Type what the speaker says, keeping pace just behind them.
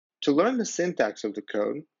To learn the syntax of the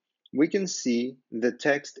code, we can see the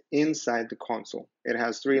text inside the console. It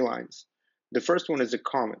has 3 lines. The first one is a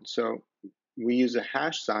comment, so we use a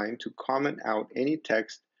hash sign to comment out any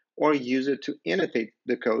text or use it to annotate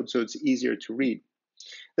the code so it's easier to read.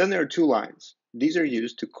 Then there are 2 lines. These are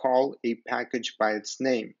used to call a package by its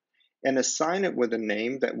name and assign it with a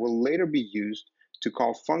name that will later be used to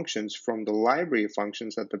call functions from the library of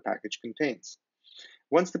functions that the package contains.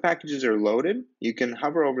 Once the packages are loaded, you can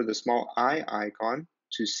hover over the small eye icon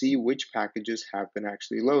to see which packages have been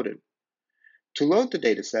actually loaded. To load the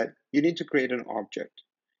dataset, you need to create an object.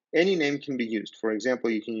 Any name can be used. For example,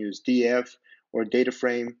 you can use df or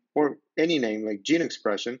dataframe or any name like gene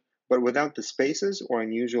expression, but without the spaces or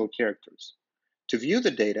unusual characters. To view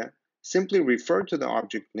the data, simply refer to the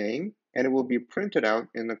object name and it will be printed out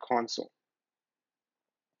in the console.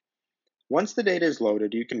 Once the data is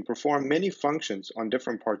loaded, you can perform many functions on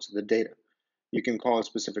different parts of the data. You can call a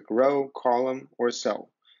specific row, column, or cell.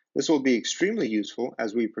 This will be extremely useful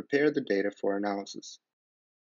as we prepare the data for analysis.